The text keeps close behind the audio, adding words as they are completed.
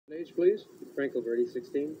Age, please. Frank Alberti,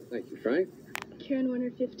 16. Thank you, Frank. Karen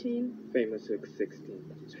Warner, 15. Famous Hook, 16.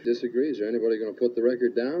 Disagree. Is there anybody going to put the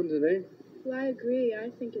record down today? Well, I agree.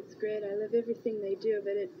 I think it's great. I love everything they do,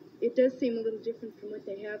 but it does seem a little different from what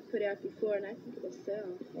they have put out before, and I think it'll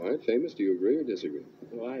sell. All right, Famous, do you agree or disagree?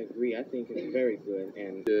 Well, I agree. I think it's very good.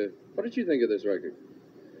 And what did you think of this record?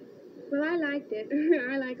 Well, I liked it.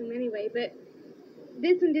 I like them anyway, but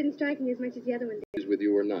this one didn't strike me as much as the other one did. Is with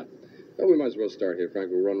you or not? Well, we might as well start here,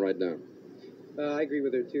 Frank. We'll run right down. I agree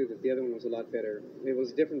with her, too, that the other one was a lot better. It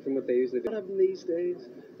was different from what they usually do. What of them these days?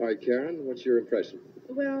 All right, Karen, what's your impression?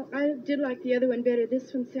 Well, I did like the other one better.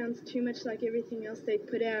 This one sounds too much like everything else they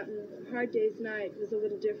put out, and Hard Day's Night was a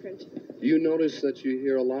little different. Do you notice that you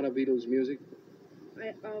hear a lot of Beatles music?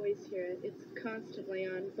 I always hear it. It's constantly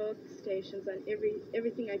on both stations, on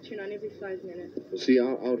everything I turn on every 5 minutes. Well, see,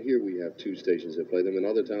 out here we have 2 stations that play them. In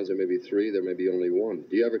other towns there may be 3, there may be only 1.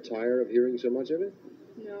 Do you ever tire of hearing so much of it?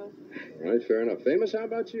 No. All right, fair enough. Famous, how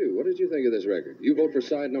about you? What did you think of this record? You vote for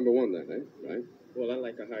side number 1 then, eh? Right? Well, I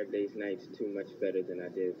like A Hard Day's Night too much better than I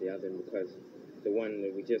did the other one because the one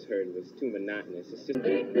that we just heard was too monotonous. It's just...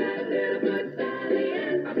 Big bad little mud valley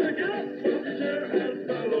and I'm looking up, so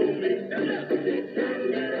follow me.